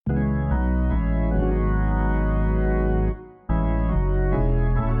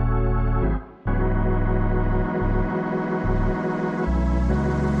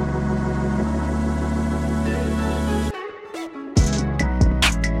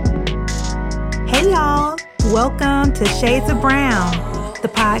Hey y'all, welcome to Shades of Brown, the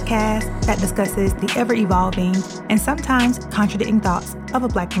podcast that discusses the ever-evolving and sometimes contradicting thoughts of a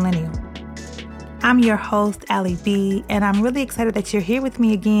Black millennial. I'm your host, Allie B, and I'm really excited that you're here with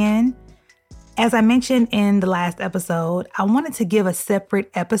me again. As I mentioned in the last episode, I wanted to give a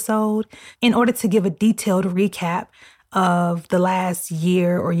separate episode in order to give a detailed recap of the last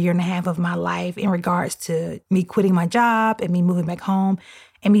year or year and a half of my life in regards to me quitting my job and me moving back home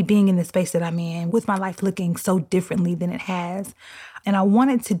and me being in the space that I'm in with my life looking so differently than it has. And I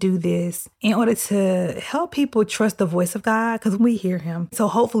wanted to do this in order to help people trust the voice of God because we hear him. So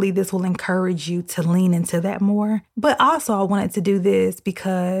hopefully this will encourage you to lean into that more. But also I wanted to do this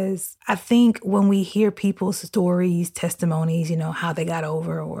because I think when we hear people's stories, testimonies, how they got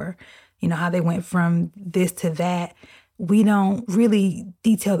over or, how they went from this to that, we don't really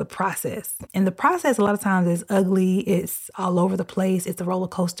detail the process. And the process a lot of times is ugly. It's all over the place. It's a roller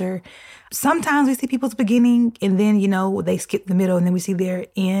coaster. Sometimes we see people's beginning and then, they skip the middle and then we see their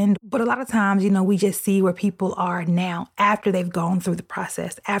end. But a lot of times, we just see where people are now after they've gone through the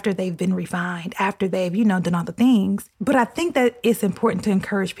process, after they've been refined, after they've, done all the things. But I think that it's important to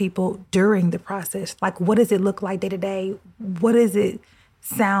encourage people during the process. Like, what does it look like day to day? What does it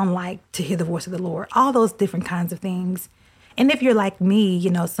sound like to hear the voice of the Lord? All those different kinds of things. And if you're like me,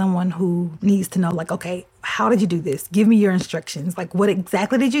 someone who needs to know, like, okay, how did you do this? Give me your instructions. Like, what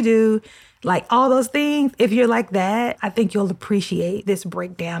exactly did you do? Like, all those things. If you're like that, I think you'll appreciate this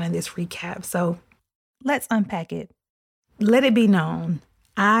breakdown and this recap. So let's unpack it. Let it be known,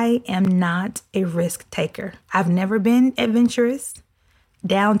 I am not a risk taker. I've never been adventurous.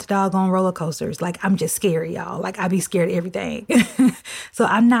 Down to doggone roller coasters. Like, I'm just scary, y'all. Like, I be scared of everything. So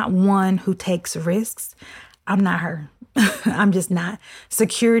I'm not one who takes risks. I'm not her. I'm just not.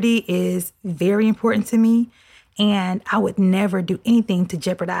 Security is very important to me, and I would never do anything to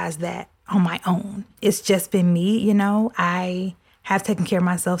jeopardize that on my own. It's just been me, I have taken care of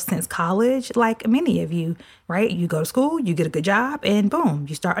myself since college, like many of you, right? You go to school, you get a good job, and boom,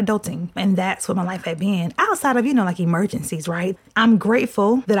 you start adulting. And that's what my life had been outside of, like emergencies, right? I'm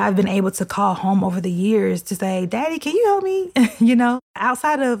grateful that I've been able to call home over the years to say, Daddy, can you help me?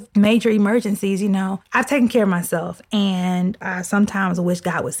 Outside of major emergencies, I've taken care of myself. And I sometimes wish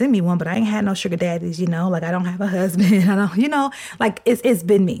God would send me one, but I ain't had no sugar daddies, like I don't have a husband. I don't, like it's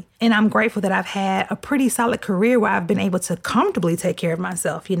been me. And I'm grateful that I've had a pretty solid career where I've been able to comfortably take care of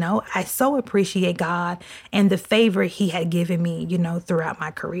myself. I so appreciate God and the favor he had given me, throughout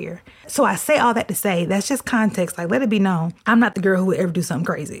my career. So I say all that to say, that's just context. Like, let it be known, I'm not the girl who would ever do something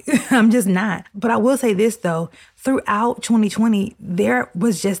crazy. I'm just not. But I will say this though, throughout 2020, there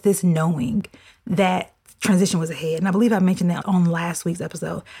was just this knowing that transition was ahead. And I believe I mentioned that on last week's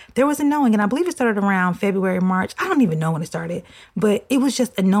episode. There was a knowing, and I believe it started around February, March. I don't even know when it started, but it was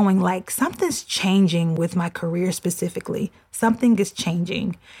just a knowing like something's changing with my career specifically. Something is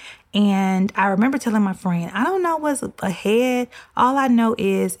changing. And I remember telling my friend, I don't know what's ahead. All I know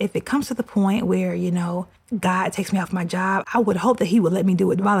is if it comes to the point where, God takes me off my job, I would hope that he would let me do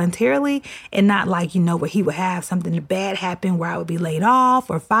it voluntarily and not like, where he would have something bad happen where I would be laid off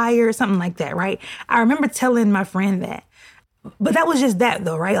or fired, something like that, right? I remember telling my friend that. But that was just that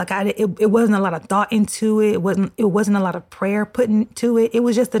though, right? Like it wasn't a lot of thought into it. It wasn't a lot of prayer put into it. It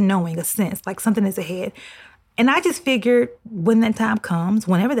was just a knowing, a sense, like something is ahead. And I just figured when that time comes,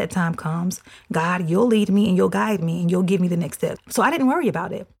 whenever that time comes, God, you'll lead me and you'll guide me and you'll give me the next step. So I didn't worry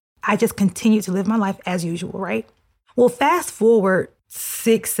about it. I just continued to live my life as usual, right? Well, fast forward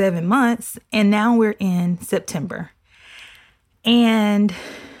 6-7 months, and now we're in September. And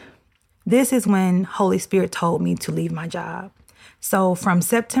this is when Holy Spirit told me to leave my job. So from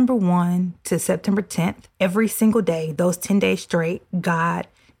September 1 to September 10th, every single day, those 10 days straight, God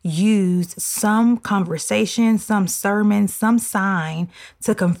used some conversation, some sermon, some sign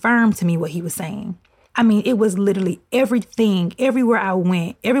to confirm to me what he was saying. I mean, it was literally everything, everywhere I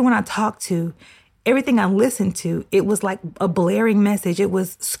went, everyone I talked to, everything I listened to, it was like a blaring message. It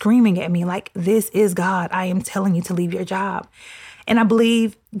was screaming at me like, this is God. I am telling you to leave your job. And I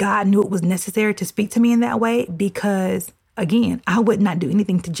believe God knew it was necessary to speak to me in that way because, again, I would not do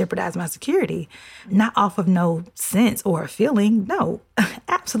anything to jeopardize my security, not off of no sense or a feeling. No,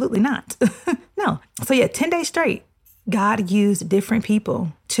 absolutely not. No. So yeah, 10 days straight, God used different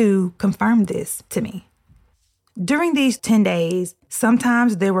people to confirm this to me. During these 10 days,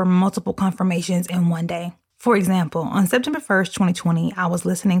 sometimes there were multiple confirmations in one day. For example, on September 1st, 2020, I was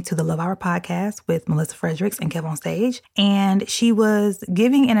listening to the Love Hour podcast with Melissa Fredericks and Kev on Stage, and she was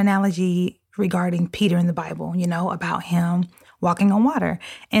giving an analogy regarding Peter in the Bible, about him walking on water.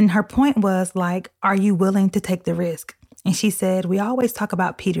 And her point was like, are you willing to take the risk? And she said, we always talk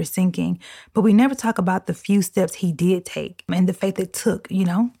about Peter sinking, but we never talk about the few steps he did take and the faith it took,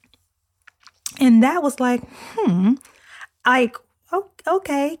 And that was like,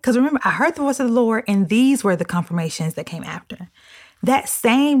 okay. Because remember, I heard the voice of the Lord, and these were the confirmations that came after. That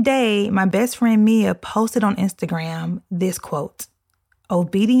same day, my best friend Mia posted on Instagram this quote: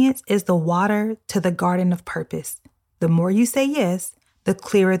 obedience is the water to the garden of purpose. The more you say yes, the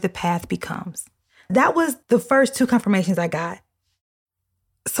clearer the path becomes. That was the first two confirmations I got.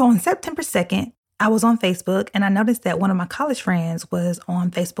 So on September 2nd, I was on Facebook and I noticed that one of my college friends was on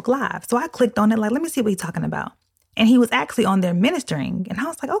Facebook Live. So I clicked on it like, let me see what he's talking about. And he was actually on there ministering. And I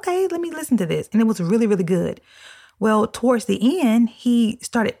was like, okay, let me listen to this. And it was really, really good. Well, towards the end, he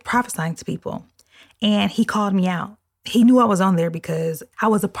started prophesying to people and he called me out. He knew I was on there because I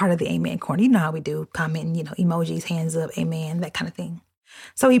was a part of the Amen Corner. You know how we do, commenting, emojis, hands up, amen, that kind of thing.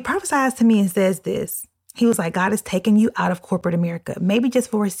 So he prophesies to me and says this. He was like, God is taking you out of corporate America, maybe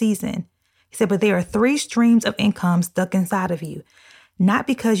just for a season. He said, but there are 3 streams of income stuck inside of you, not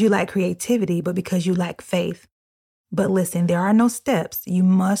because you lack creativity, but because you lack faith. But listen, there are no steps. You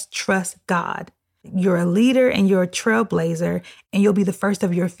must trust God. You're a leader and you're a trailblazer, and you'll be the first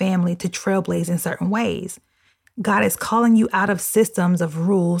of your family to trailblaze in certain ways. God is calling you out of systems of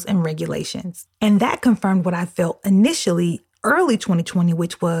rules and regulations. And that confirmed what I felt initially early 2020,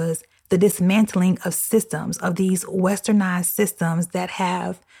 which was the dismantling of systems, of these westernized systems that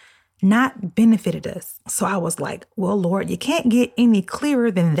have not benefited us. So I was like, well, Lord, you can't get any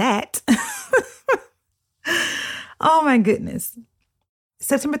clearer than that. Oh my goodness.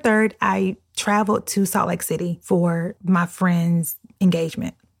 September 3rd, I traveled to Salt Lake City for my friend's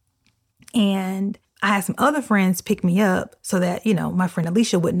engagement. And I had some other friends pick me up so that, my friend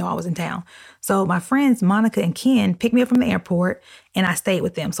Alicia wouldn't know I was in town. So my friends, Monica and Ken, picked me up from the airport and I stayed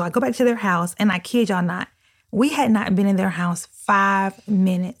with them. So I go back to their house and I kid y'all not, we had not been in their house 5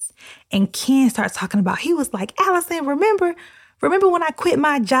 minutes. And Ken starts talking about, he was like, Allison, remember when I quit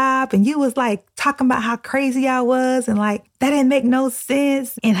my job and you was like talking about how crazy I was and like that didn't make no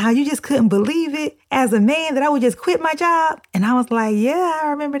sense and how you just couldn't believe it as a man that I would just quit my job? And I was like, yeah, I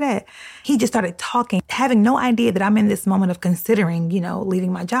remember that. He just started talking, having no idea that I'm in this moment of considering,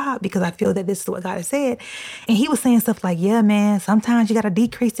 leaving my job because I feel that this is what God has said. And he was saying stuff like, yeah, man, sometimes you got to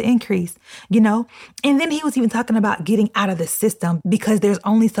decrease to increase, And then he was even talking about getting out of the system because there's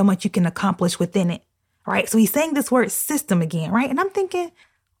only so much you can accomplish within it. Right. So he's saying this word system again. Right. And I'm thinking,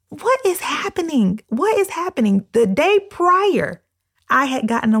 what is happening? What is happening? The day prior, I had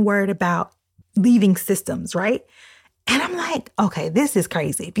gotten a word about leaving systems. Right. And I'm like, okay, this is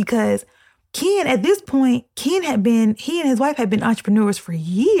crazy because Ken, at this point, he and his wife had been entrepreneurs for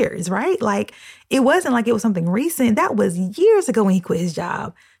years. Right. Like it wasn't like it was something recent. That was years ago when he quit his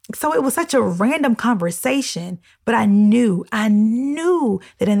job. So it was such a random conversation, but I knew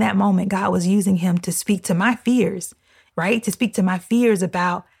that in that moment, God was using him to speak to my fears, right? To speak to my fears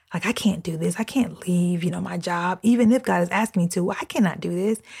about like, I can't do this. I can't leave, my job. Even if God is asking me to, I cannot do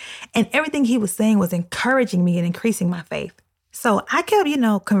this. And everything he was saying was encouraging me and increasing my faith. So I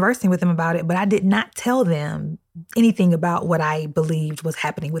kept, conversing with them about it, but I did not tell them anything about what I believed was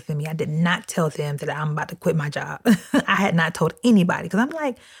happening within me. I did not tell them that I'm about to quit my job. I had not told anybody because I'm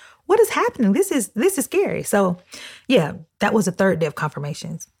like, what is happening? This is scary. So yeah, that was the 3rd day of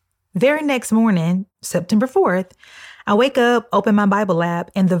confirmations. Very next morning, September 4th, I wake up, open my Bible app,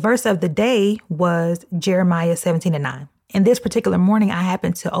 and the verse of the day was Jeremiah 17:9. And this particular morning, I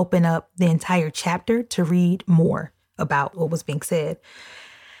happened to open up the entire chapter to read more about what was being said.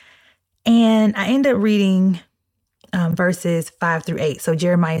 And I ended up reading verses 5-8. So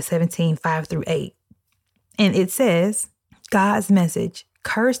Jeremiah 17, 5-8. And it says, God's message,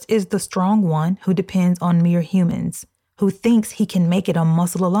 cursed is the strong one who depends on mere humans, who thinks he can make it on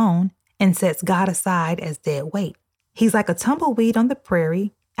muscle alone and sets God aside as dead weight. He's like a tumbleweed on the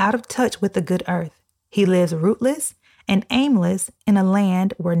prairie, out of touch with the good earth. He lives rootless and aimless in a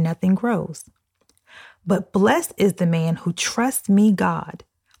land where nothing grows. But blessed is the man who trusts me, God,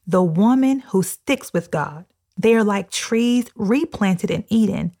 the woman who sticks with God. They are like trees replanted in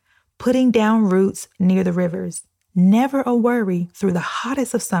Eden, putting down roots near the rivers. Never a worry through the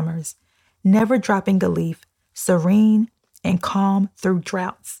hottest of summers, never dropping a leaf, serene and calm through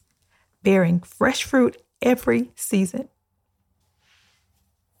droughts, bearing fresh fruit every season.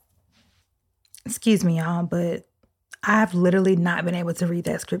 Excuse me, y'all, but I've literally not been able to read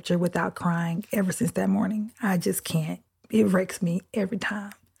that scripture without crying ever since that morning. I just can't. It wrecks me every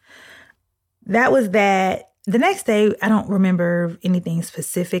time. That was that. The next day, I don't remember anything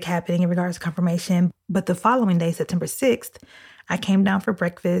specific happening in regards to confirmation, but the following day, September 6th, I came down for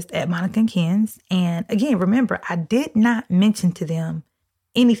breakfast at Monica and Ken's. And again, remember, I did not mention to them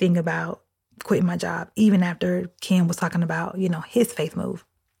anything about quitting my job, even after Ken was talking about, his faith move.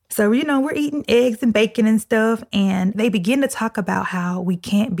 So, we're eating eggs and bacon and stuff. And they begin to talk about how we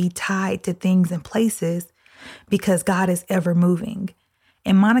can't be tied to things and places because God is ever moving.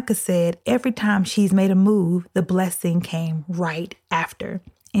 And Monica said every time she's made a move, the blessing came right after.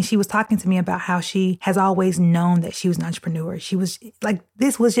 And she was talking to me about how she has always known that she was an entrepreneur. She was like,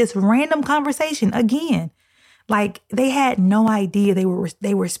 this was just random conversation again. Like they had no idea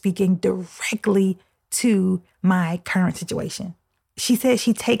they were speaking directly to my current situation. She said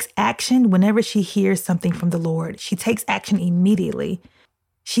she takes action whenever she hears something from the Lord. She takes action immediately.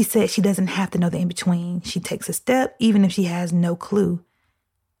 She said she doesn't have to know the in-between. She takes a step even if she has no clue.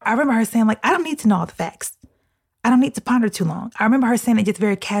 I remember her saying, I don't need to know all the facts. I don't need to ponder too long. I remember her saying it just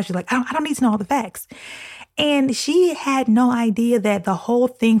very casually, I don't need to know all the facts. And she had no idea that the whole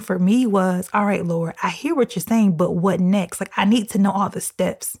thing for me was, all right, Lord, I hear what you're saying, but what next? I need to know all the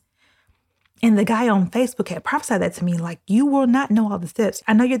steps. And the guy on Facebook had prophesied that to me, you will not know all the steps.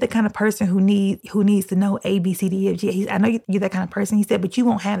 I know you're the kind of person who needs to know A, B, C, D, E, F, G. I know you're that kind of person. He said, but you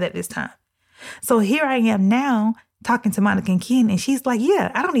won't have that this time. So here I am now talking to Monica and Ken, and she's like,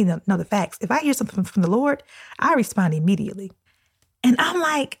 yeah, I don't need to know the facts. If I hear something from the Lord, I respond immediately. And I'm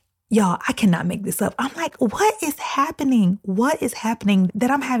like, y'all, I cannot make this up. I'm like, what is happening? What is happening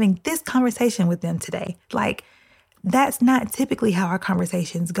that I'm having this conversation with them today? That's not typically how our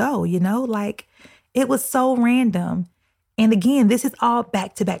conversations go, it was so random. And again, this is all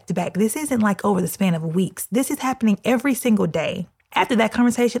back to back to back. This isn't over the span of weeks. This is happening every single day. After that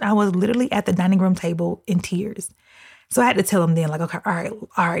conversation, I was literally at the dining room table in tears. So I had to tell them then, okay, all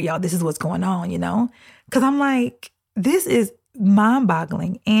right, y'all, this is what's going on, Because I'm like, this is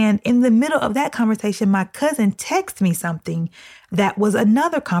mind-boggling. And in the middle of that conversation, my cousin texted me something that was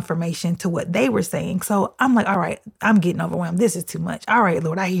another confirmation to what they were saying. So I'm like, all right, I'm getting overwhelmed. This is too much. All right,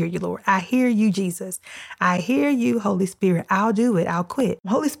 Lord, I hear you, Lord. I hear you, Jesus. I hear you, Holy Spirit. I'll do it. I'll quit.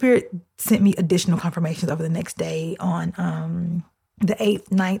 Holy Spirit sent me additional confirmations over the next day on the 8th,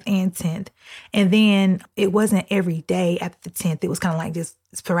 9th, and 10th. And then it wasn't every day after the 10th. It was kind of just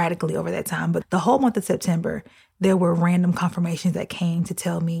sporadically over that time. But the whole month of September, there were random confirmations that came to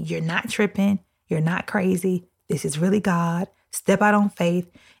tell me, you're not tripping. You're not crazy. This is really God. Step out on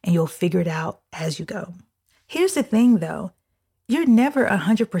faith and you'll figure it out as you go. Here's the thing though. You're never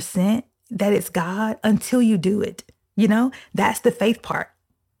 100% that it's God until you do it. That's the faith part.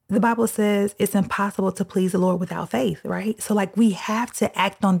 The Bible says it's impossible to please the Lord without faith, right? So we have to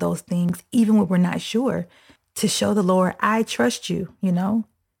act on those things even when we're not sure to show the Lord, I trust you,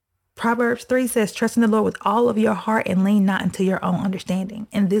 Proverbs 3 says, trust in the Lord with all of your heart and lean not into your own understanding.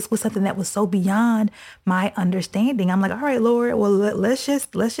 And this was something that was so beyond my understanding. I'm like, all right, Lord, well, let's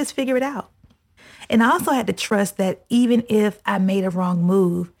just figure it out. And I also had to trust that even if I made a wrong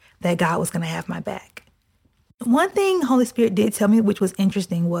move, that God was going to have my back. One thing Holy Spirit did tell me, which was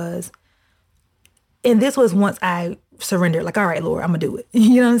interesting, was, and this was once I surrendered, all right, Lord, I'm going to do it.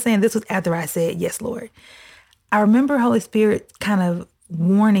 You know what I'm saying? This was after I said, yes, Lord. I remember Holy Spirit kind of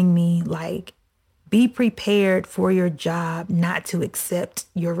warning me, be prepared for your job not to accept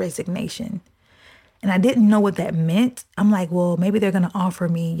your resignation. And I didn't know what that meant. I'm like, well, maybe they're going to offer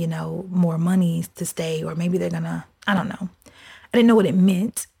me, more money to stay, or maybe they're going to, I don't know. I didn't know what it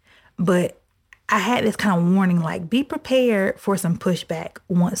meant, but I had this kind of warning, be prepared for some pushback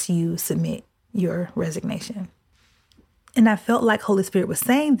once you submit your resignation. And I felt like Holy Spirit was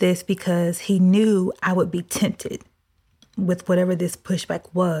saying this because he knew I would be tempted with whatever this pushback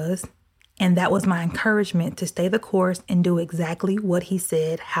was. And that was my encouragement to stay the course and do exactly what he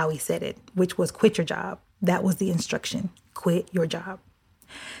said, how he said it, which was quit your job. That was the instruction, quit your job.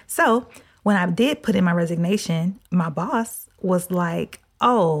 So when I did put in my resignation, my boss was like,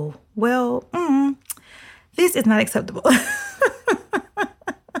 oh, well, this is not acceptable.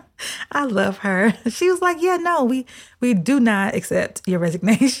 I love her. She was like, yeah, no, we do not accept your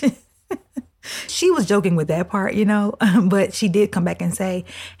resignation. She was joking with that part, but she did come back and say,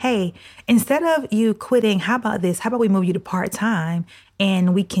 hey, instead of you quitting, how about this? How about we move you to part-time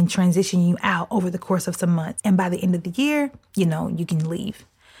and we can transition you out over the course of some months. And by the end of the year, you can leave.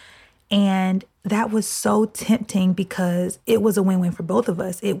 And that was so tempting because it was a win-win for both of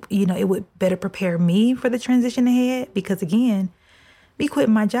us. It would better prepare me for the transition ahead because again, me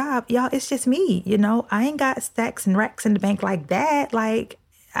quitting my job, y'all, it's just me, I ain't got stacks and racks in the bank like that.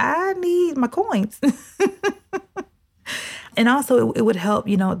 I need my coins. And also it would help,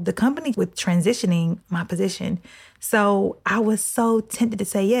 the company with transitioning my position. So I was so tempted to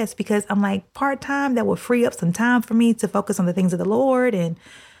say yes because I'm like, part-time, that would free up some time for me to focus on the things of the Lord and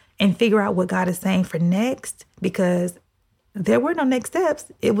figure out what God is saying for next, because there were no next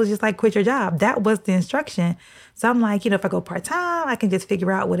steps. It was just like, quit your job. That was the instruction. So I'm like, if I go part-time, I can just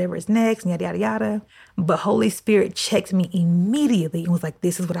figure out whatever is next and yada, yada, yada. But Holy Spirit checked me immediately and was like,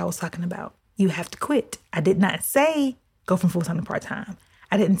 this is what I was talking about. You have to quit. I did not say go from full-time to part-time.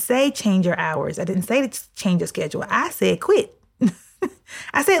 I didn't say change your hours. I didn't say to change your schedule. I said quit.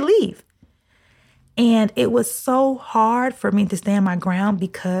 I said leave. And it was so hard for me to stand my ground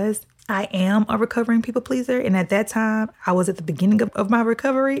because I am a recovering people pleaser. And at that time, I was at the beginning of my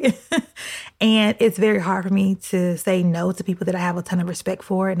recovery. And it's very hard for me to say no to people that I have a ton of respect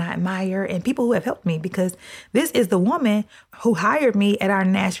for and I admire and people who have helped me, because this is the woman who hired me at our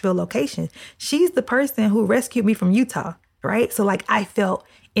Nashville location. She's the person who rescued me from Utah, right? So I felt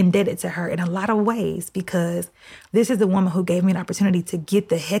indebted to her in a lot of ways because this is the woman who gave me an opportunity to get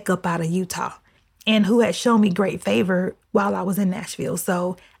the heck up out of Utah and who had shown me great favor while I was in Nashville.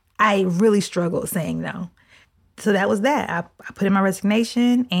 So I really struggled saying no. So that was that. I put in my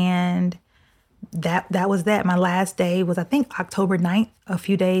resignation, and that was that. My last day was, I think, October 9th, a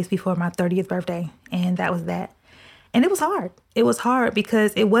few days before my 30th birthday. And that was that. And it was hard. It was hard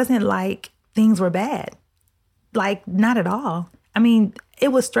because it wasn't like things were bad. Not at all. I mean, it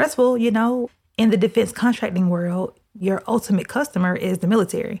was stressful, in the defense contracting world. Your ultimate customer is the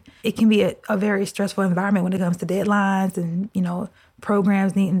military. It can be a very stressful environment when it comes to deadlines and,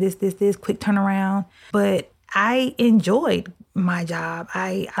 programs needing this, quick turnaround. But I enjoyed my job.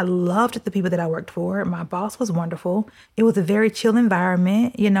 I loved the people that I worked for. My boss was wonderful. It was a very chill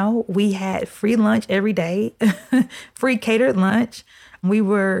environment. We had free lunch every day, free catered lunch. We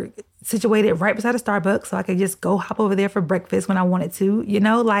were situated right beside a Starbucks, so I could just go hop over there for breakfast when I wanted to.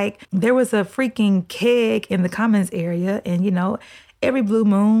 There was a freaking keg in the commons area, and every blue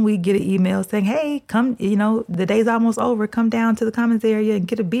moon we get an email saying, hey, come, the day's almost over, come down to the commons area and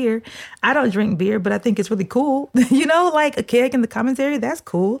get a beer. I don't drink beer, but I think it's really cool. A keg in the commons area, that's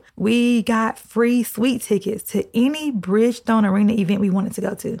cool. We got free suite tickets to any Bridgestone Arena event we wanted to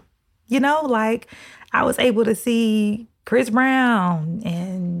go to. I was able to see Chris Brown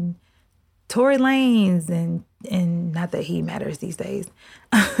and Tory Lanez and not that he matters these days.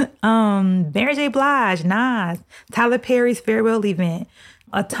 Mary J. Blige, Nas, Tyler Perry's farewell event.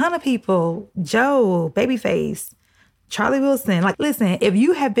 A ton of people, Joe, Babyface, Charlie Wilson. Listen, if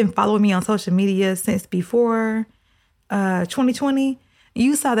you have been following me on social media since before 2020,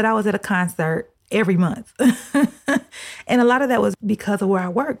 you saw that I was at a concert every month. And a lot of that was because of where I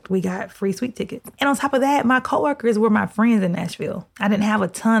worked. We got free suite tickets. And on top of that, my coworkers were my friends in Nashville. I didn't have a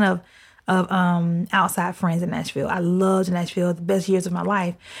ton of outside friends in Nashville. I loved Nashville, the best years of my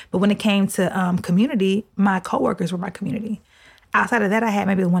life. But when it came to community, my coworkers were my community. Outside of that, I had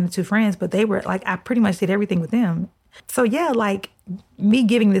maybe 1 or 2 friends, but they were I pretty much did everything with them. So yeah, me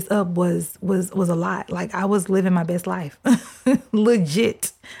giving this up was a lot. I was living my best life.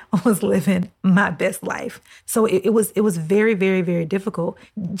 Legit, I was living my best life. So it was very, very, very difficult.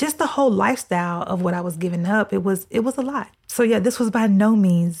 Just the whole lifestyle of what I was giving up, it was a lot. So yeah, this was by no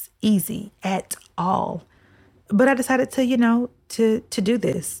means easy at all. But I decided to do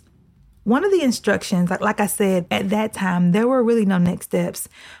this. One of the instructions, like I said, at that time, there were really no next steps.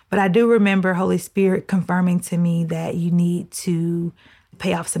 But I do remember Holy Spirit confirming to me that you need to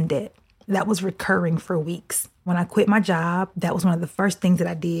pay off some debt. That was recurring for weeks. When I quit my job, that was one of the first things that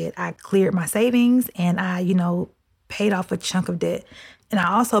I did. I cleared my savings and I, paid off a chunk of debt. And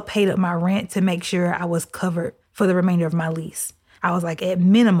I also paid up my rent to make sure I was covered for the remainder of my lease. I was like, at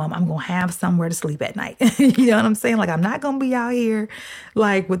minimum, I'm going to have somewhere to sleep at night. You know what I'm saying? I'm not going to be out here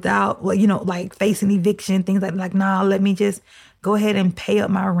without, facing eviction, things like, nah, let me just go ahead and pay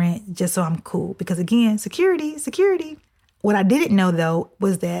up my rent just so I'm cool. Because again, security. What I didn't know though,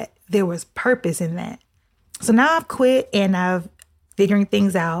 was that there was purpose in that. So now I've quit and I've figuring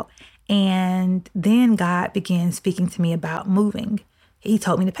things out. And then God began speaking to me about moving. He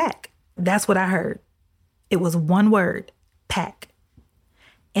told me to pack. That's what I heard. It was one word, pack.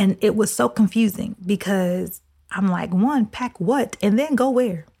 And it was so confusing because I'm like, one, pack what? And then go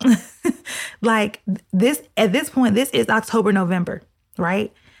where? At this point, this is October, November,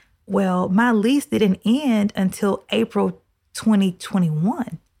 right? Well, my lease didn't end until April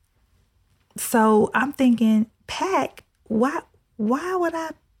 2021. So I'm thinking, pack? Why would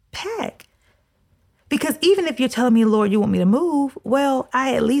I pack? Because even if you're telling me, Lord, you want me to move, well,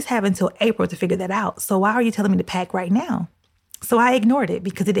 I at least have until April to figure that out. So why are you telling me to pack right now? So I ignored it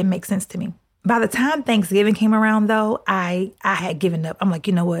because it didn't make sense to me. By the time Thanksgiving came around, though, I had given up. I'm like,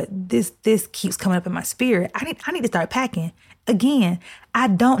 you know what? This keeps coming up in my spirit. I need to start packing. Again, I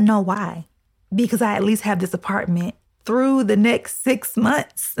don't know why. Because I at least have this apartment through the next 6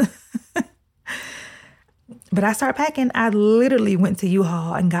 months. But I started packing. I literally went to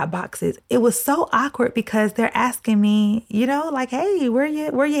U-Haul and got boxes. It was so awkward because they're asking me, you know, like, hey, where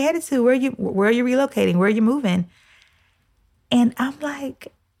you headed to? Where are you relocating? Where are you moving? And I'm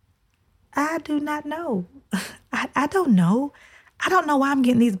like, I do not know. I don't know. I don't know why I'm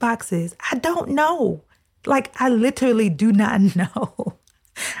getting these boxes. I don't know. Like, I literally do not know.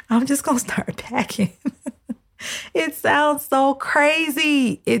 I'm just going to start packing. It sounds so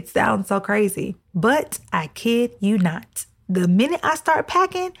crazy. But I kid you not. The minute I start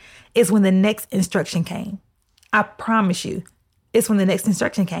packing is when the next instruction came. I promise you, it's when the next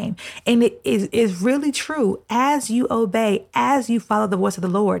instruction came. And it is really true. As you obey, as you follow the voice of the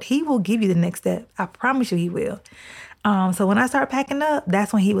Lord, he will give you the next step. I promise you he will. So when I started packing up,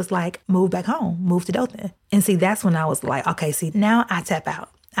 that's when he was like, move back home, move to Dothan. And see, that's when I was like, okay, see, now I tap out.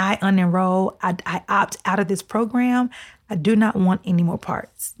 I unenroll. I opt out of this program. I do not want any more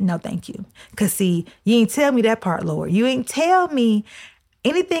parts. No, thank you. Because see, you ain't tell me that part, Lord. You ain't tell me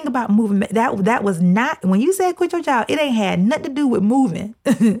anything about moving. That was not, when you said quit your job, it ain't had nothing to do with moving.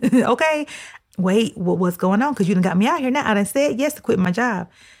 Okay? Wait, what's going on? Because you done got me out here now. I done said yes to quit my job.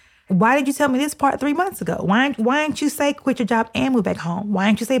 Why did you tell me this part 3 months ago? Why didn't you say quit your job and move back home? Why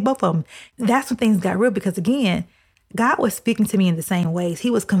didn't you say both of them? That's when things got real because, again, God was speaking to me in the same ways. He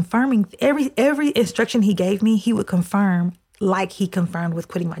was confirming every instruction he gave me, he would confirm like he confirmed with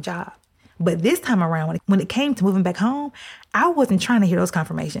quitting my job. But this time around, when it came to moving back home, I wasn't trying to hear those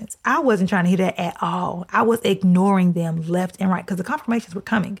confirmations. I wasn't trying to hear that at all. I was ignoring them left and right because the confirmations were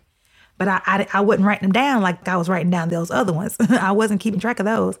coming. But I wasn't writing them down like I was writing down those other ones. I wasn't keeping track of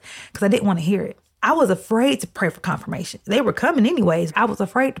those because I didn't want to hear it. I was afraid to pray for confirmation. They were coming anyways. I was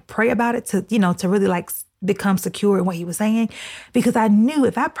afraid to pray about it to really like become secure in what he was saying because I knew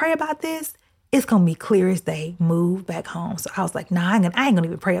if I pray about this, it's going to be clear as day, move back home. So I was like, nah, I ain't going to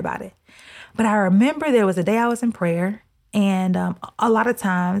even pray about it. But I remember there was a day I was in prayer and a lot of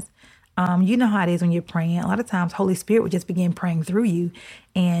times, you know how it is when you're praying. A lot of times Holy Spirit would just begin praying through you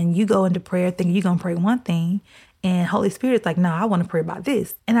and you go into prayer thinking you're going to pray one thing and Holy Spirit's like, no, I want to pray about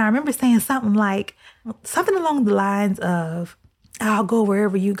this. And I remember saying something along the lines of, I'll go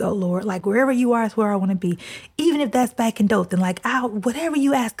wherever you go, Lord. Like wherever you are is where I want to be. Even if that's back in Dothan, like whatever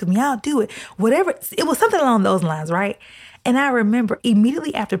you ask of me, I'll do it. Whatever. It was something along those lines, right? And I remember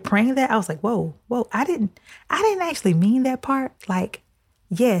immediately after praying that, I was like, whoa, I didn't actually mean that part. Like,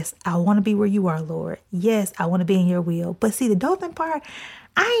 yes, I want to be where you are, Lord. Yes, I want to be in your will. But see, the Dothan part,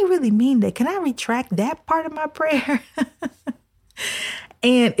 I ain't really mean that. Can I retract that part of my prayer?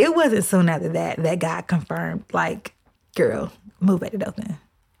 And it wasn't soon after that God confirmed, like, girl, move back to Dothan.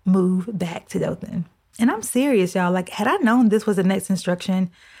 Move back to Dothan. And I'm serious, y'all. Like, had I known this was the next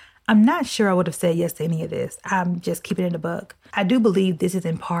instruction, I'm not sure I would have said yes to any of this. I'm just keeping it a buck. I do believe this is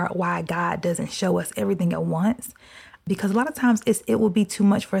in part why God doesn't show us everything at once, because a lot of times it will be too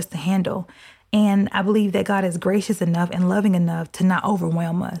much for us to handle. And I believe that God is gracious enough and loving enough to not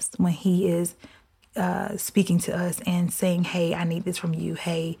overwhelm us when he is speaking to us and saying, hey, I need this from you.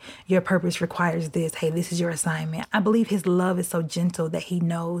 Hey, your purpose requires this. Hey, this is your assignment. I believe his love is so gentle that he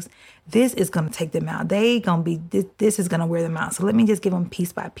knows this is going to take them out. This is going to wear them out. So let me just give them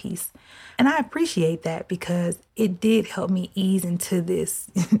piece by piece. And I appreciate that because it did help me ease into this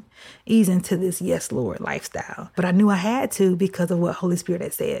yes, Lord lifestyle. But I knew I had to because of what Holy Spirit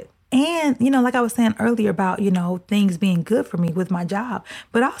had said. And, like I was saying earlier about, things being good for me with my job,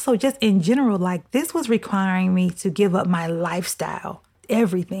 but also just in general, like this was requiring me to give up my lifestyle,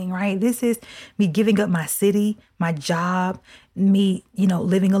 everything, right? This is me giving up my city, my job, me,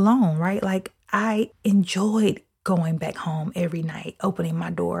 living alone, right? Like I enjoyed going back home every night, opening my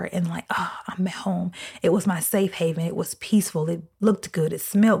door and like, oh, I'm at home. It was my safe haven. It was peaceful. It looked good. It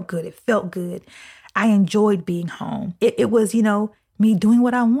smelled good. It felt good. I enjoyed being home. It was, me doing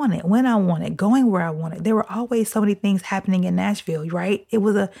what I wanted, when I wanted, going where I wanted. There were always so many things happening in Nashville, right? It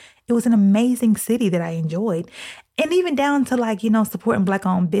was an amazing city that I enjoyed. And even down to like, supporting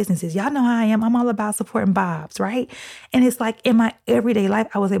Black-owned businesses. Y'all know how I am. I'm all about supporting Bob's, right? And it's like in my everyday life,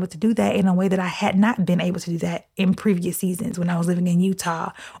 I was able to do that in a way that I had not been able to do that in previous seasons when I was living in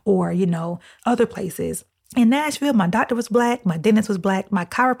Utah or, other places. In Nashville, my doctor was Black, my dentist was Black, my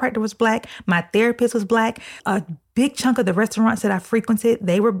chiropractor was Black, my therapist was Black. A big chunk of the restaurants that I frequented,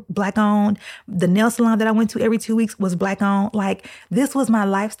 they were Black owned. The nail salon that I went to every 2 weeks was Black owned. Like, this was my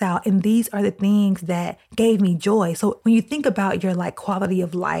lifestyle. And these are the things that gave me joy. So when you think about your like quality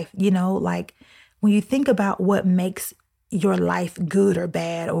of life, you know, like when you think about what makes your life good or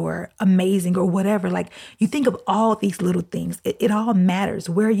bad or amazing or whatever, like you think of all these little things. It all matters.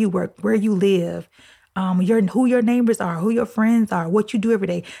 Where you work, where you live, who your neighbors are, who your friends are, what you do every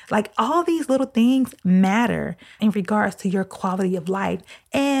day. Like all these little things matter in regards to your quality of life.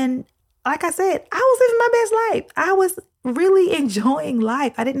 And like I said, I was living my best life. I was really enjoying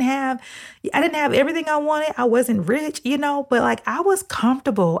life. I didn't have everything I wanted. I wasn't rich, you know, but like I was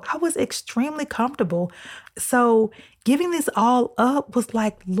comfortable. I was extremely comfortable. So giving this all up was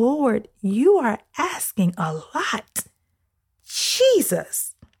like, Lord, you are asking a lot.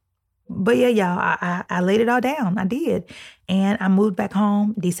 Jesus. But yeah, y'all, I laid it all down. I did. And I moved back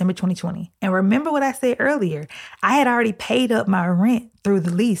home December 2020. And remember what I said earlier, I had already paid up my rent through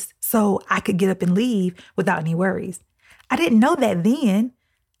the lease so I could get up and leave without any worries. I didn't know that then.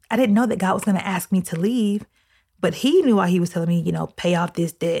 I didn't know that God was going to ask me to leave. But he knew why he was telling me, you know, pay off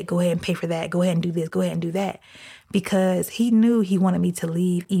this debt, go ahead and pay for that, go ahead and do this, go ahead and do that. Because he knew he wanted me to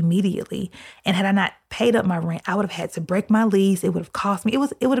leave immediately. And had I not paid up my rent, I would have had to break my lease. It would have cost me.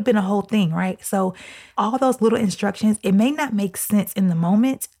 It would have been a whole thing, right? So all those little instructions, it may not make sense in the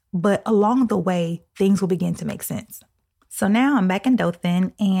moment, but along the way, things will begin to make sense. So now I'm back in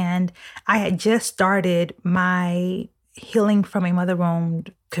Dothan, and I had just started my Healing from a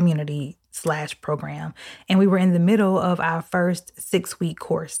Mother-Wound community / program. And we were in the middle of our first 6-week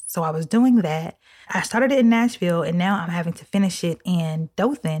course. So I was doing that. I started it in Nashville, and now I'm having to finish it in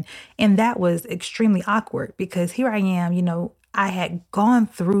Dothan. And that was extremely awkward because here I am, you know, I had gone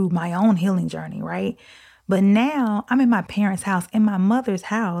through my own healing journey, right? But now I'm in my parents' house, in my mother's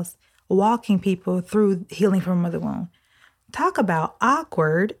house, walking people through healing from a mother wound. Talk about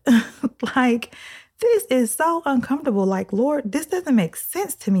awkward. Like, this is so uncomfortable. Like, Lord, this doesn't make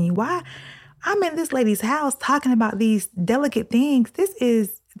sense to me. Why? I'm in this lady's house talking about these delicate things. This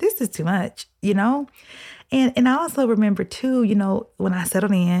is too much, you know? And I also remember too, you know, when I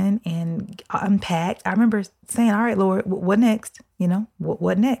settled in and unpacked, I remember saying, all right, Lord, what next? You know,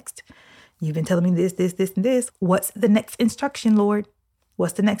 what next? You've been telling me this, and this. What's the next instruction, Lord?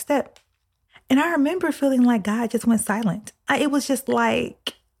 What's the next step? And I remember feeling like God just went silent. It was just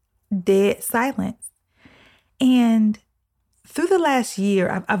like dead silence. And through the last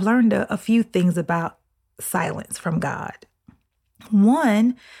year, I've learned a few things about silence from God.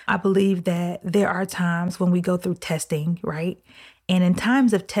 One, I believe that there are times when we go through testing, right? And in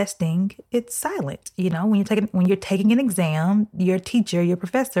times of testing, it's silent. You know, when you're taking an exam, your teacher, your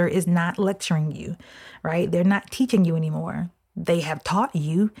professor is not lecturing you, right? They're not teaching you anymore. They have taught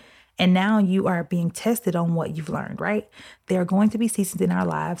you. And now you are being tested on what you've learned, right? There are going to be seasons in our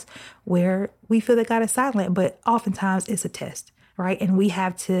lives where we feel that God is silent, but oftentimes it's a test, right? And we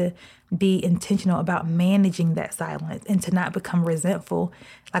have to be intentional about managing that silence and to not become resentful,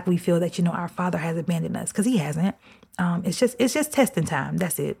 like we feel that, you know, our Father has abandoned us, because he hasn't. It's just testing time.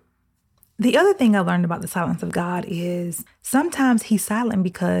 That's it. The other thing I learned about the silence of God is sometimes he's silent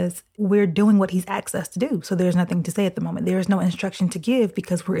because we're doing what he's asked us to do. So there's nothing to say at the moment. There is no instruction to give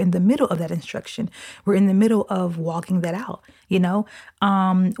because we're in the middle of that instruction. We're in the middle of walking that out. You know,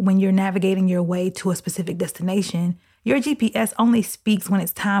 when you're navigating your way to a specific destination, your GPS only speaks when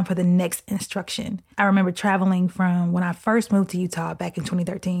it's time for the next instruction. I remember traveling from when I first moved to Utah back in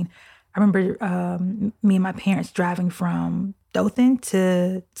 2013. I remember me and my parents driving from Dothan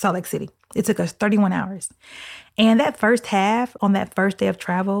to Salt Lake City. It took us 31 hours. And that first half, on that first day of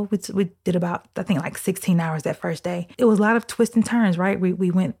travel, we did about, I think, like 16 hours that first day. It was a lot of twists and turns, right? We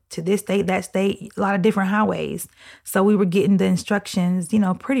went to this state, that state, a lot of different highways. So we were getting the instructions, you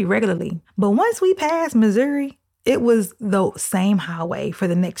know, pretty regularly. But once we passed Missouri, it was the same highway for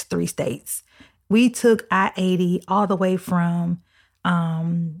the next 3 states. We took I-80 all the way from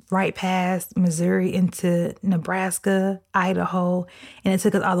right past Missouri into Nebraska, Idaho, and it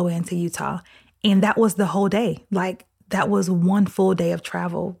took us all the way into Utah. And that was the whole day. Like, that was one full day of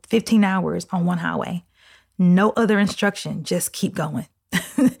travel, 15 hours on one highway. No other instruction, just keep going.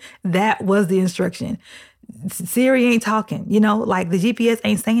 That was the instruction. Siri ain't talking, you know, like the GPS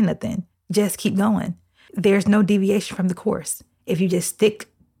ain't saying nothing. Just keep going. There's no deviation from the course. If you just stick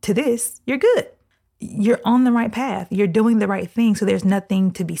to this, you're good. you're on the right path. You're doing the right thing. So there's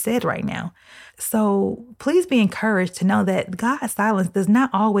nothing to be said right now. So please be encouraged to know that God's silence does not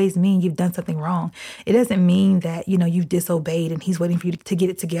always mean you've done something wrong. It doesn't mean that, you've disobeyed and he's waiting for you to get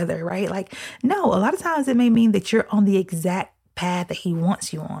it together, right? Like, no, a lot of times it may mean that you're on the exact path that he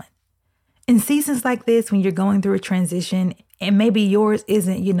wants you on. In seasons like this, when you're going through a transition, and maybe yours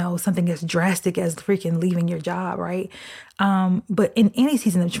isn't, something as drastic as freaking leaving your job, right? But in any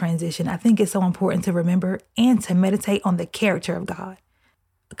season of transition, I think it's so important to remember and to meditate on the character of God.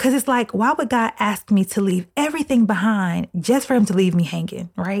 Because it's like, why would God ask me to leave everything behind just for him to leave me hanging,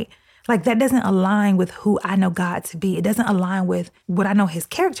 right? Like, that doesn't align with who I know God to be. It doesn't align with what I know his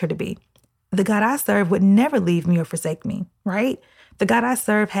character to be. The God I serve would never leave me or forsake me, right? The God I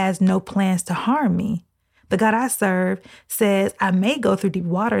serve has no plans to harm me. The God I serve says, I may go through deep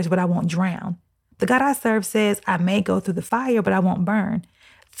waters, but I won't drown. The God I serve says, I may go through the fire, but I won't burn.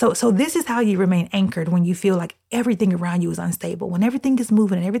 So this is how you remain anchored when you feel like everything around you is unstable, when everything is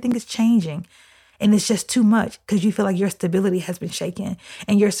moving and everything is changing and it's just too much because you feel like your stability has been shaken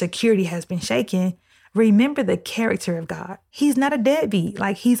and your security has been shaken. Remember the character of God. He's not a deadbeat.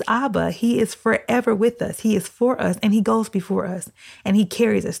 Like, he's Abba. He is forever with us. He is for us and he goes before us and he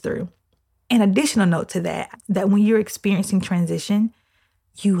carries us through. An additional note to that when you're experiencing transition,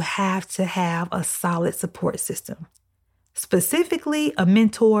 you have to have a solid support system. Specifically, a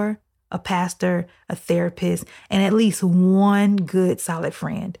mentor, a pastor, a therapist, and at least one good solid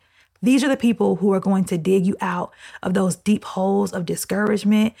friend. These are the people who are going to dig you out of those deep holes of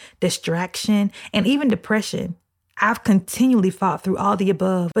discouragement, distraction, and even depression. I've continually fought through all the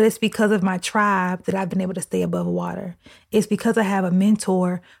above, but it's because of my tribe that I've been able to stay above water. It's because I have a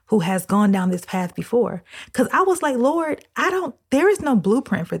mentor who has gone down this path before. Because I was like, Lord, there is no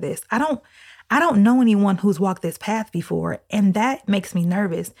blueprint for this. I don't know anyone who's walked this path before, and that makes me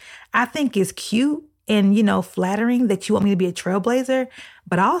nervous. I think it's cute and, flattering that you want me to be a trailblazer,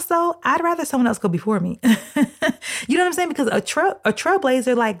 but also I'd rather someone else go before me. You know what I'm saying? Because a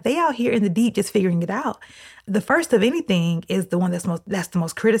trailblazer, like, they out here in the deep just figuring it out. The first of anything is the one that's the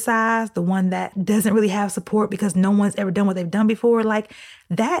most criticized, the one that doesn't really have support because no one's ever done what they've done before. Like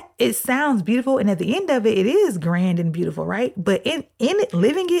that, it sounds beautiful. And at the end of it, it is grand and beautiful, right? But in it,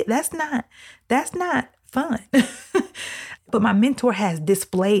 living it, that's not fun. But my mentor has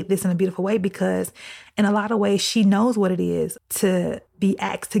displayed this in a beautiful way because in a lot of ways, she knows what it is to be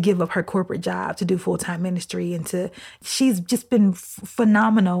asked to give up her corporate job to do full-time ministry. And she's just been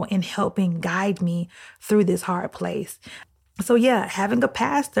phenomenal in helping guide me through this hard place. So yeah, having a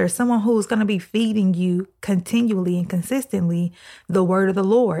pastor, someone who's going to be feeding you continually and consistently the word of the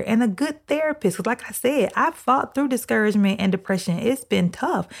Lord, and a good therapist. Because like I said, I've fought through discouragement and depression. It's been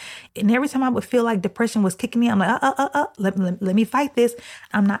tough. And every time I would feel like depression was kicking me, I'm like, let me fight this.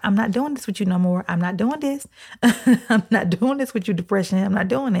 I'm not doing this with you no more. I'm not doing this. I'm not doing this with you, depression. I'm not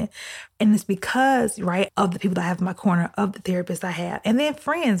doing it. And it's because, right, of the people that I have in my corner, of the therapists I have, and then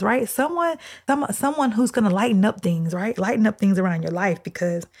friends, right? Someone who's going to lighten up things, right? Lighten up things around your life,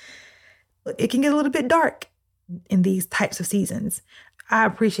 because it can get a little bit dark in these types of seasons. I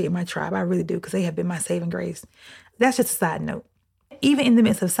appreciate my tribe. I really do, because they have been my saving grace. That's just a side note. Even in the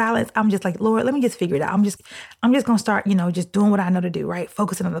midst of silence, I'm just like, Lord, let me just figure it out. I'm just going to start, just doing what I know to do, right?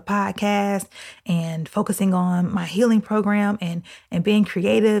 Focusing on the podcast and focusing on my healing program and being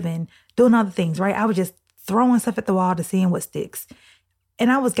creative and doing other things, right? I was just throwing stuff at the wall to seeing what sticks.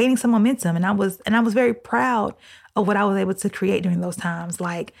 And I was gaining some momentum, and I was very proud of what I was able to create during those times.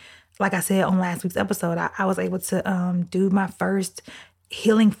 Like I said on last week's episode, I was able to do my first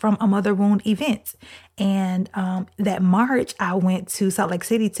Healing from a Mother Wound event. And that March, I went to Salt Lake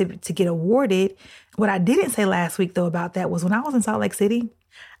City to get awarded. What I didn't say last week, though, about that was when I was in Salt Lake City,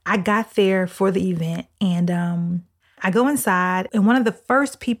 I got there for the event, and I go inside, and one of the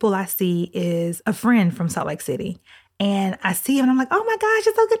first people I see is a friend from Salt Lake City. And I see him and I'm like, oh my gosh,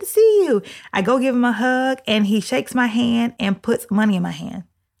 it's so good to see you. I go give him a hug, and he shakes my hand and puts money in my hand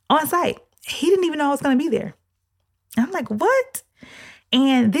on site. He didn't even know I was going to be there. And I'm like, what?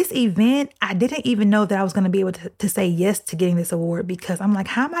 And this event, I didn't even know that I was going to be able to say yes to getting this award, because I'm like,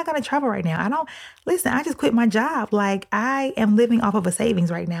 how am I going to travel right now? I just quit my job. Like, I am living off of a savings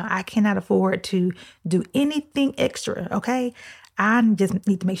right now. I cannot afford to do anything extra. Okay. I just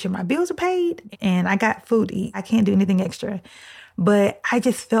need to make sure my bills are paid and I got food to eat. I can't do anything extra. But I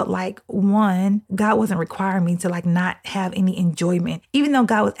just felt like, one, God wasn't requiring me to not have any enjoyment. Even though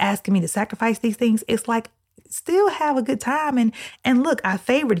God was asking me to sacrifice these things, it's like, still have a good time. And look, I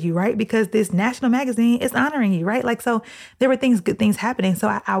favored you, right? Because this national magazine is honoring you, right? Like, so there were good things happening. So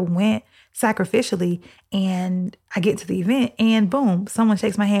I went sacrificially, and I get to the event, and boom, someone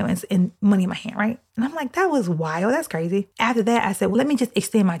shakes my hand and money in my hand, right? And I'm like, that was wild. That's crazy. After that, I said, well, let me just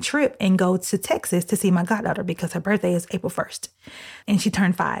extend my trip and go to Texas to see my goddaughter, because her birthday is April 1st and she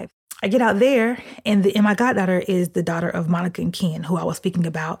turned 5. I get out there, and my goddaughter is the daughter of Monica and Ken, who I was speaking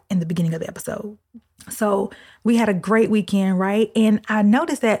about in the beginning of the episode. So we had a great weekend, right? And I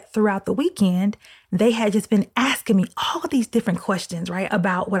noticed that throughout the weekend, they had just been asking me all these different questions, right?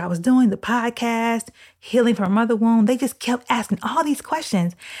 About what I was doing, the podcast, healing from a mother wound. They just kept asking all these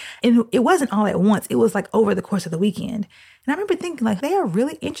questions. And it wasn't all at once. It was like over the course of the weekend. And I remember thinking, like, they are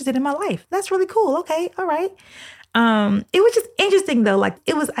really interested in my life. That's really cool. Okay. All right. It was just interesting though. Like,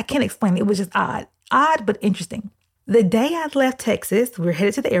 I can't explain it. It was just odd, but interesting. The day I left Texas, we were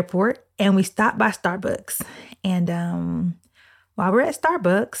headed to the airport, and we stopped by Starbucks. And while we're at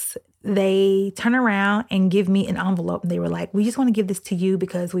Starbucks, they turn around and give me an envelope. And they were like, we just want to give this to you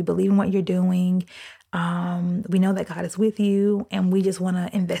because we believe in what you're doing. We know that God is with you, and we just want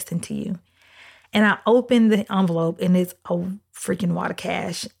to invest into you. And I opened the envelope, and it's a freaking wad of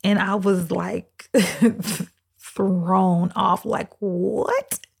cash. And I was like thrown off, like,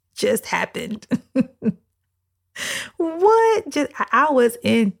 what just happened? I was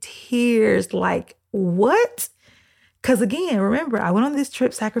in tears, like, what? Because again, remember, I went on this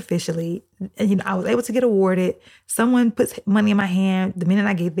trip sacrificially, and I was able to get awarded. Someone puts money in my hand the minute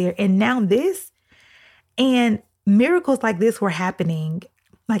I get there, and now this, and miracles like this were happening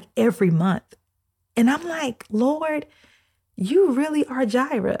like every month. And I'm like, Lord, you really are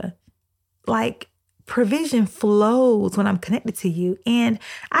Jireh. Like, provision flows when I'm connected to you. And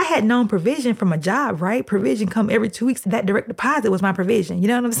I had known provision from a job, right? Provision come every 2 weeks. That direct deposit was my provision. You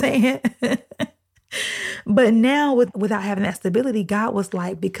know what I'm saying? But now without having that stability, God was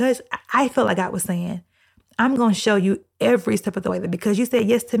like, because I felt like God was saying, I'm going to show you every step of the way that because you said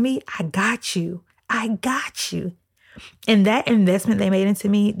yes to me, I got you. I got you. And that investment they made into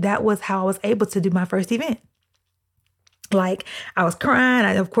me, that was how I was able to do my first event. Like, I was crying.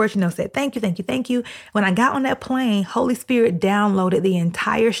 I, of course, said, thank you, thank you, thank you. When I got on that plane, Holy Spirit downloaded the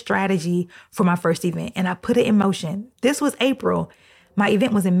entire strategy for my first event, and I put it in motion. This was April. My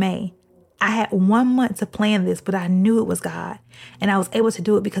event was in May. I had 1 month to plan this, but I knew it was God, and I was able to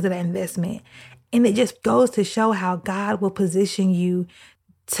do it because of that investment. And it just goes to show how God will position you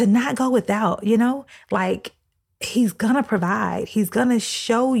to not go without, like, He's going to provide. He's going to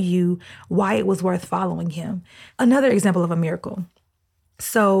show you why it was worth following him. Another example of a miracle.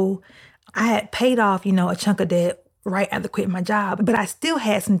 So I had paid off, a chunk of debt right after quitting my job, but I still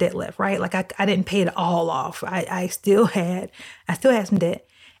had some debt left, right? Like I didn't pay it all off. I still had some debt.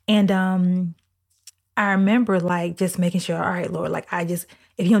 And I remember like just making sure, all right, Lord, like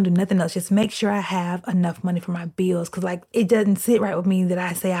if you don't do nothing else, just make sure I have enough money for my bills. Cause like, it doesn't sit right with me that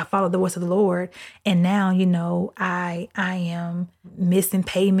I say I follow the voice of the Lord. And now, I am missing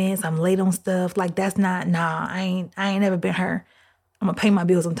payments. I'm late on stuff. Like that's not, I ain't never been her. I'm gonna pay my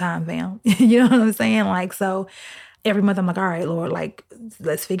bills on time, fam. You know what I'm saying? Like, so every month I'm like, all right, Lord, like,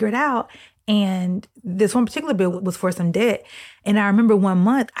 let's figure it out. And this one particular bill was for some debt. And I remember 1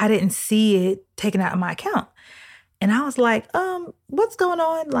 month, I didn't see it taken out of my account. And I was like, what's going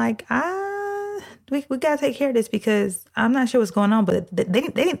on? Like, we got to take care of this because I'm not sure what's going on, but they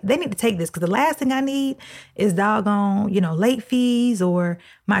need to take this because the last thing I need is doggone, late fees or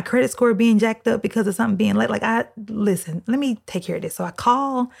my credit score being jacked up because of something being late. Like, listen, let me take care of this. So I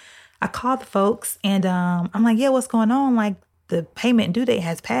called the folks and I'm like, yeah, what's going on? Like, the payment due date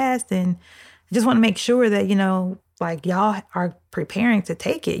has passed and I just want to make sure that, like y'all are preparing to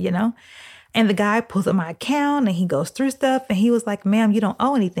take it, And the guy pulls up my account and he goes through stuff and he was like, ma'am, you don't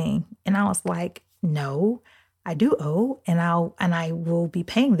owe anything. And I was like, no, I do owe. And I will be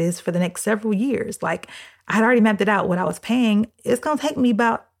paying this for the next several years. Like I had already mapped it out what I was paying. It's going to take me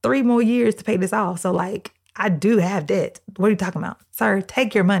about 3 more years to pay this off. So like, I do have debt. What are you talking about? Sir,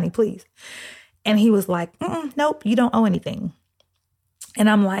 take your money, please. And he was like, nope, you don't owe anything. And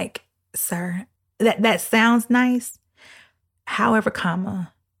I'm like, sir, that sounds nice. However,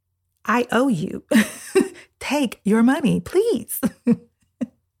 I owe you. Take your money, please.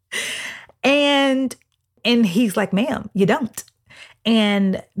 And he's like, ma'am, you don't.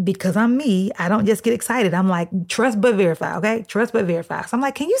 And because I'm me, I don't just get excited. I'm like, trust but verify, okay? Trust but verify. So I'm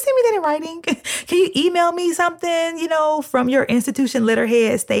like, can you send me that in writing? Can you email me something, from your institution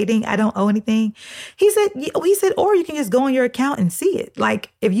letterhead stating I don't owe anything? He said, or you can just go on your account and see it.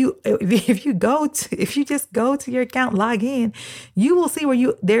 Like if you just go to your account, log in, you will see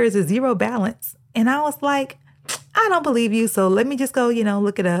where there is a zero balance. And I was like, I don't believe you. So let me just go,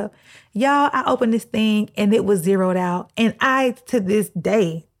 look it up. Y'all, I opened this thing and it was zeroed out. And I, to this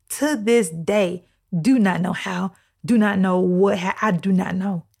day, do not know how, do not know what, I do not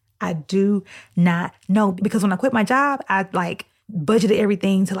know. I do not know. Because when I quit my job, I budgeted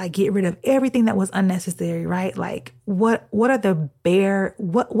everything to get rid of everything that was unnecessary, right? What's the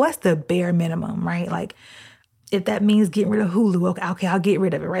bare minimum, right? If that means getting rid of Hulu, okay, I'll get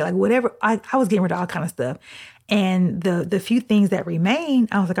rid of it, right? Whatever, I was getting rid of all kind of stuff. And the few things that remain,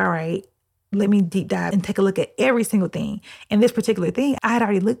 I was like, all right, let me deep dive and take a look at every single thing. And this particular thing, I had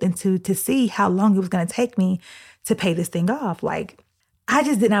already looked into to see how long it was going to take me to pay this thing off. I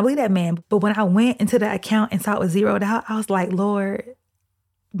just did not believe that, man. But when I went into the account and saw it was zeroed out, I was like, Lord,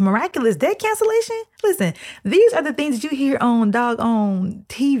 miraculous debt cancellation? Listen, these are the things that you hear on doggone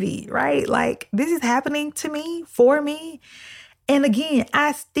TV, right? This is happening to me, for me. And again,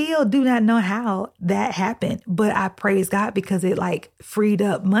 I still do not know how that happened, but I praise God because it freed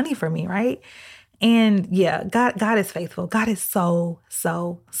up money for me, right? And yeah, God is faithful. God is so,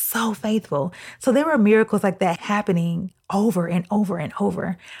 so, so faithful. So there were miracles like that happening over and over and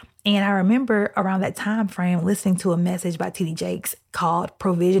over. And I remember around that time frame listening to a message by T.D. Jakes called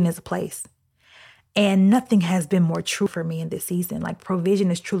Provision is a Place. And nothing has been more true for me in this season.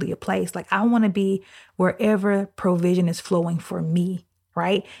 Provision is truly a place. I want to be wherever provision is flowing for me,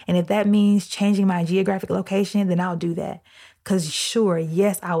 right? And if that means changing my geographic location, then I'll do that. Because sure,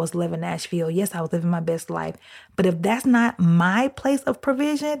 yes, I was living Nashville. Yes, I was living my best life. But if that's not my place of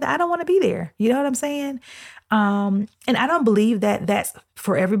provision, I don't want to be there. You know what I'm saying? And I don't believe that that's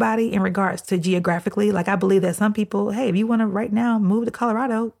for everybody in regards to geographically. I believe that some people, hey, if you want to right now move to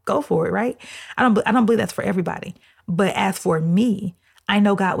Colorado, go for it, right? I don't believe that's for everybody. But as for me, I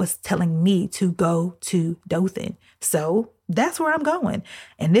know God was telling me to go to Dothan. So that's where I'm going.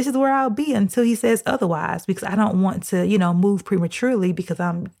 And this is where I'll be until he says otherwise, because I don't want to, move prematurely because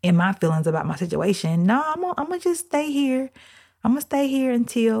I'm in my feelings about my situation. No, I'm going to just stay here. I'm going to stay here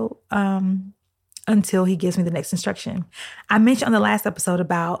until he gives me the next instruction. I mentioned on the last episode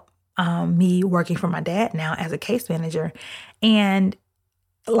about me working for my dad now as a case manager. And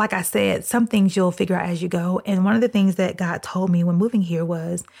like I said, some things you'll figure out as you go. And one of the things that God told me when moving here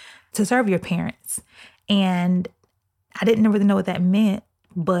was to serve your parents. And I didn't really know what that meant.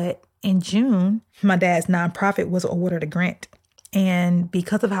 But in June, my dad's nonprofit was awarded a grant. And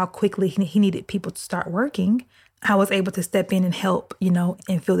because of how quickly he needed people to start working, I was able to step in and help,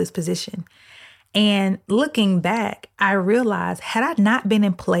 and fill this position. And looking back, I realized had I not been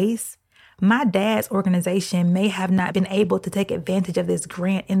in place, my dad's organization may have not been able to take advantage of this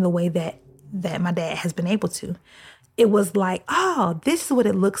grant in the way that my dad has been able to. It was this is what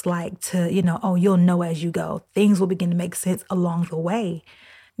it looks like to, you'll know as you go. Things will begin to make sense along the way.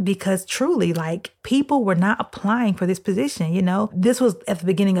 Because truly, people were not applying for this position, This was at the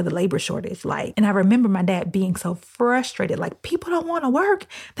beginning of the labor shortage, and I remember my dad being so frustrated, people don't want to work.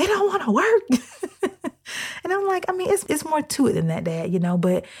 They don't want to work. And I'm it's more to it than that, Dad,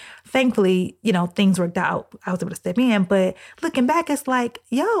 But thankfully, things worked out. I was able to step in. But looking back, it's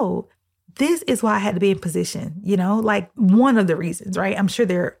this is why I had to be in position, one of the reasons, right? I'm sure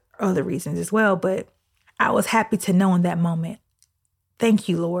there are other reasons as well, but I was happy to know in that moment. Thank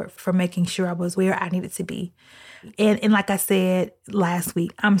you, Lord, for making sure I was where I needed to be. And like I said last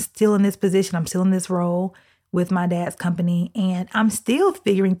week, I'm still in this position. I'm still in this role with my dad's company, and I'm still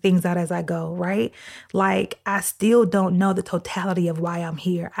figuring things out as I go, right? I still don't know the totality of why I'm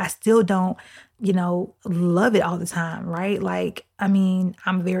here. I still don't, love it all the time, right?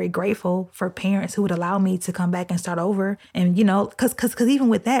 I'm very grateful for parents who would allow me to come back and start over. And, because even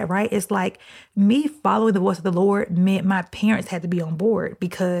with that, right, it's me following the voice of the Lord meant my parents had to be on board,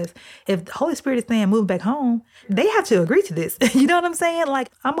 because if the Holy Spirit is saying move back home, they have to agree to this. You know what I'm saying?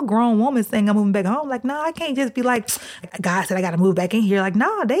 I'm a grown woman saying I'm moving back home. No, I can't just be God said I got to move back in here.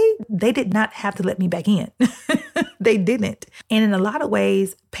 No, they did not have to let me back in. They didn't. And in a lot of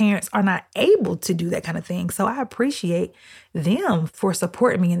ways, parents are not able to do that kind of thing. So I appreciate them for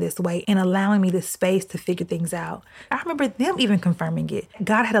supporting me in this way and allowing me the space to figure things out. I remember them even confirming it.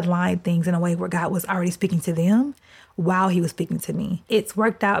 God had aligned things in a way where God was already speaking to them while he was speaking to me. It's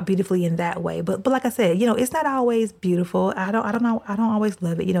worked out beautifully in that way. But like I said, it's not always beautiful. I don't know. I don't always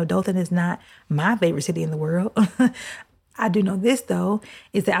love it. Dothan is not my favorite city in the world. I do know this, though,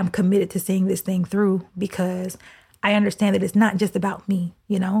 is that I'm committed to seeing this thing through, because I understand that it's not just about me,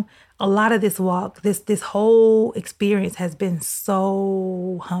 A lot of this walk, this whole experience has been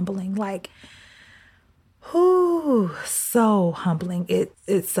so humbling. So humbling.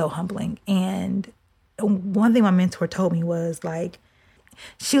 It's so humbling. And one thing my mentor told me was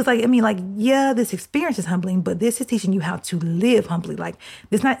She was like, I mean, like, yeah, this experience is humbling, but this is teaching you how to live humbly. Like,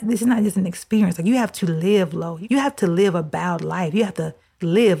 this is not just an experience. Like, you have to live low. You have to live a bowed life. You have to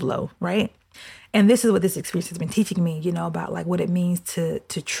live low, right? And this is what this experience has been teaching me, about like what it means to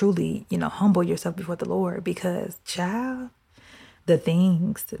truly, humble yourself before the Lord. Because, child, the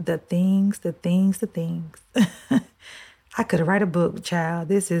things. I could write a book, child.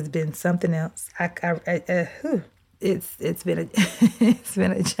 This has been something else. It's been a it's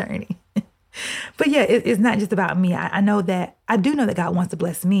been a journey. But yeah, it's not just about me. I do know that God wants to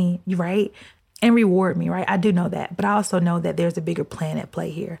bless me, right? And reward me, right? I do know that. But I also know that there's a bigger plan at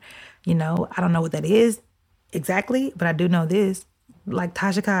play here. I don't know what that is exactly, but I do know this. Like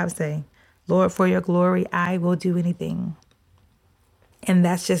Tasha Cobb say, Lord, for your glory, I will do anything. And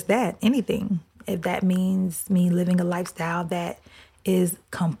that's just that, anything. If that means me living a lifestyle that is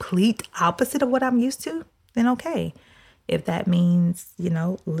complete opposite of what I'm used to, then okay. If that means,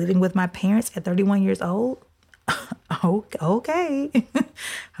 living with my parents at 31 years old, okay.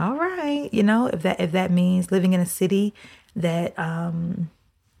 All right. If that means living in a city that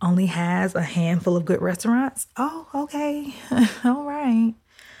only has a handful of good restaurants, oh, okay. All right.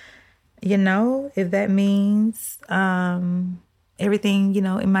 If that means everything,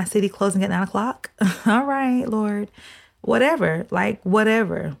 in my city closing at 9:00, all right, Lord. Whatever,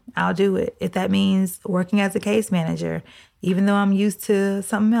 I'll do it. If that means working as a case manager, even though I'm used to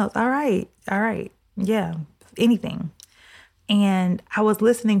something else, all right. Yeah, anything. And I was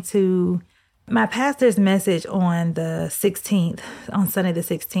listening to my pastor's message on the 16th, on Sunday the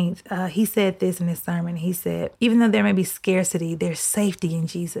 16th. He said this in his sermon. He said, even though there may be scarcity, there's safety in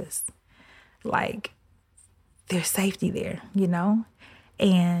Jesus. Like, there's safety there,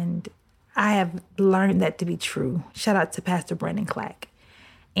 And I have learned that to be true. Shout out to Pastor Brandon Clack.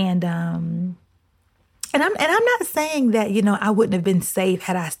 And I'm not saying that, I wouldn't have been safe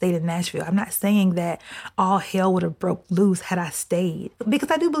had I stayed in Nashville. I'm not saying that all hell would have broke loose had I stayed.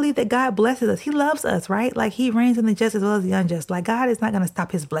 Because I do believe that God blesses us. He loves us, right? Like, he reigns in the just as well as the unjust. Like, God is not going to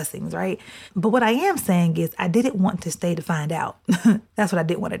stop his blessings, right? But what I am saying is I didn't want to stay to find out. That's what I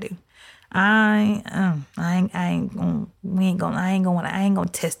didn't want to do. I ain't gonna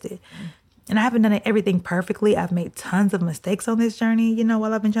test it. And I haven't done everything perfectly. I've made tons of mistakes on this journey,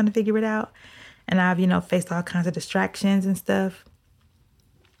 while I've been trying to figure it out. And I've, faced all kinds of distractions and stuff.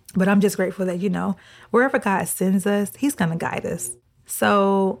 But I'm just grateful that, wherever God sends us, he's going to guide us.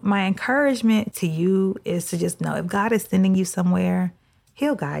 So my encouragement to you is to just know if God is sending you somewhere,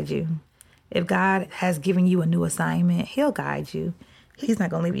 he'll guide you. If God has given you a new assignment, he'll guide you. He's not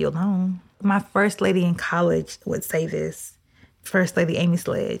going to leave you alone. My first lady in college would say this. First Lady Amy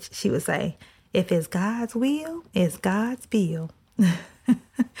Sledge. She would say, if it's God's will, it's God's bill.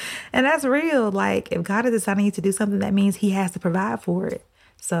 And that's real. Like, if God is assigning you to do something, that means he has to provide for it.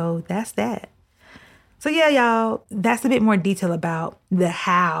 So that's that. So yeah, y'all, that's a bit more detail about the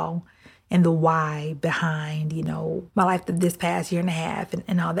how and the why behind, my life this past year and a half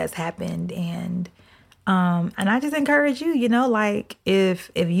and all that's happened. And I just encourage you, like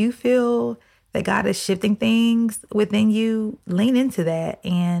if you feel that God is shifting things within you, lean into that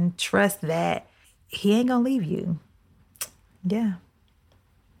and trust that he ain't gonna leave you. Yeah.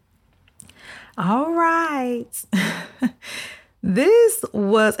 All right. This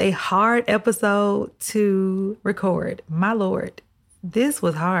was a hard episode to record. My Lord, this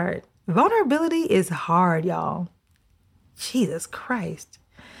was hard. Vulnerability is hard, y'all. Jesus Christ.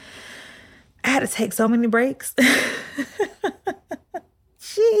 I had to take so many breaks.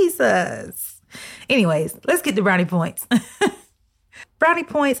 Jesus. Anyways, let's get to Brownie Points. Brownie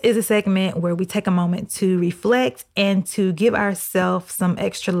Points is a segment where we take a moment to reflect and to give ourselves some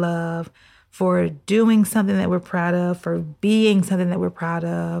extra love for doing something that we're proud of, for being something that we're proud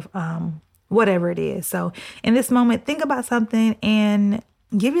of, whatever it is. So in this moment, think about something and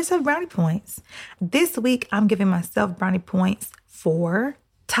give yourself brownie points. This week, I'm giving myself brownie points for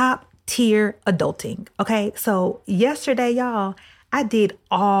top tier adulting. Okay, so yesterday, y'all, I did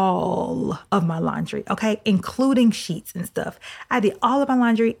all of my laundry, okay, including sheets and stuff. I did all of my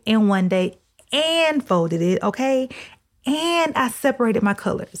laundry in one day and folded it, okay, and I separated my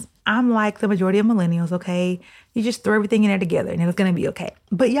colors. I'm like the majority of millennials, okay? You just throw everything in there together and it's going to be okay.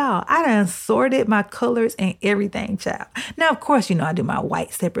 But y'all, I done sorted my colors and everything, child. Now, of course, I do my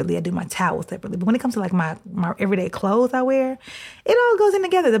white separately. I do my towels separately. But when it comes to like my everyday clothes I wear, it all goes in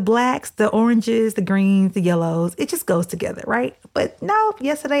together. The blacks, the oranges, the greens, the yellows, it just goes together, right? But no,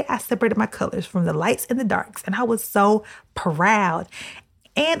 yesterday I separated my colors from the lights and the darks. And I was so proud.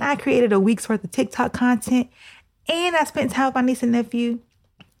 And I created a week's worth of TikTok content. And I spent time with my niece and nephew.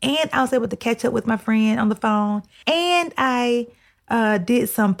 And I was able to catch up with my friend on the phone. And I did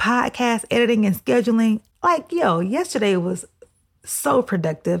some podcast editing and scheduling. Like, yesterday was so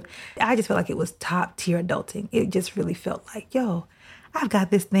productive. I just felt like it was top tier adulting. It just really felt like, I've got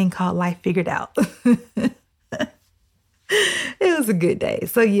this thing called life figured out. It was a good day.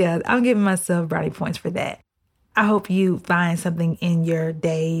 So yeah, I'm giving myself brownie points for that. I hope you find something in your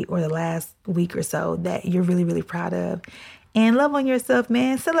day or the last week or so that you're really, really proud of. And love on yourself,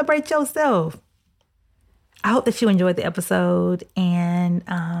 man. Celebrate yourself. I hope that you enjoyed the episode, and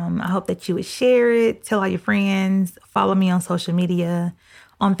I hope that you would share it, tell all your friends, follow me on social media.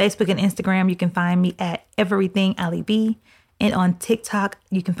 On Facebook and Instagram, you can find me at Everything Allie B, and on TikTok,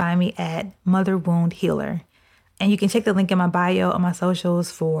 you can find me at Mother Wound Healer. And you can check the link in my bio on my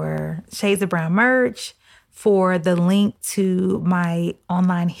socials for Shades of Brown merch, for the link to my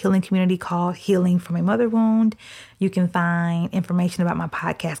online healing community called Healing from a Mother Wound. You can find information about my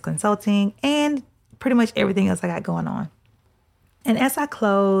podcast consulting and pretty much everything else I got going on. And as I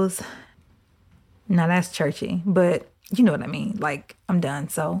close, now that's churchy, but you know what I mean. Like, I'm done.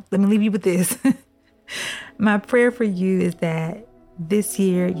 So let me leave you with this. My prayer for you is that this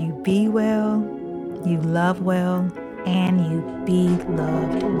year you be well, you love well, and you be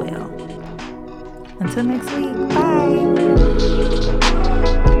loved well. Until next week, bye.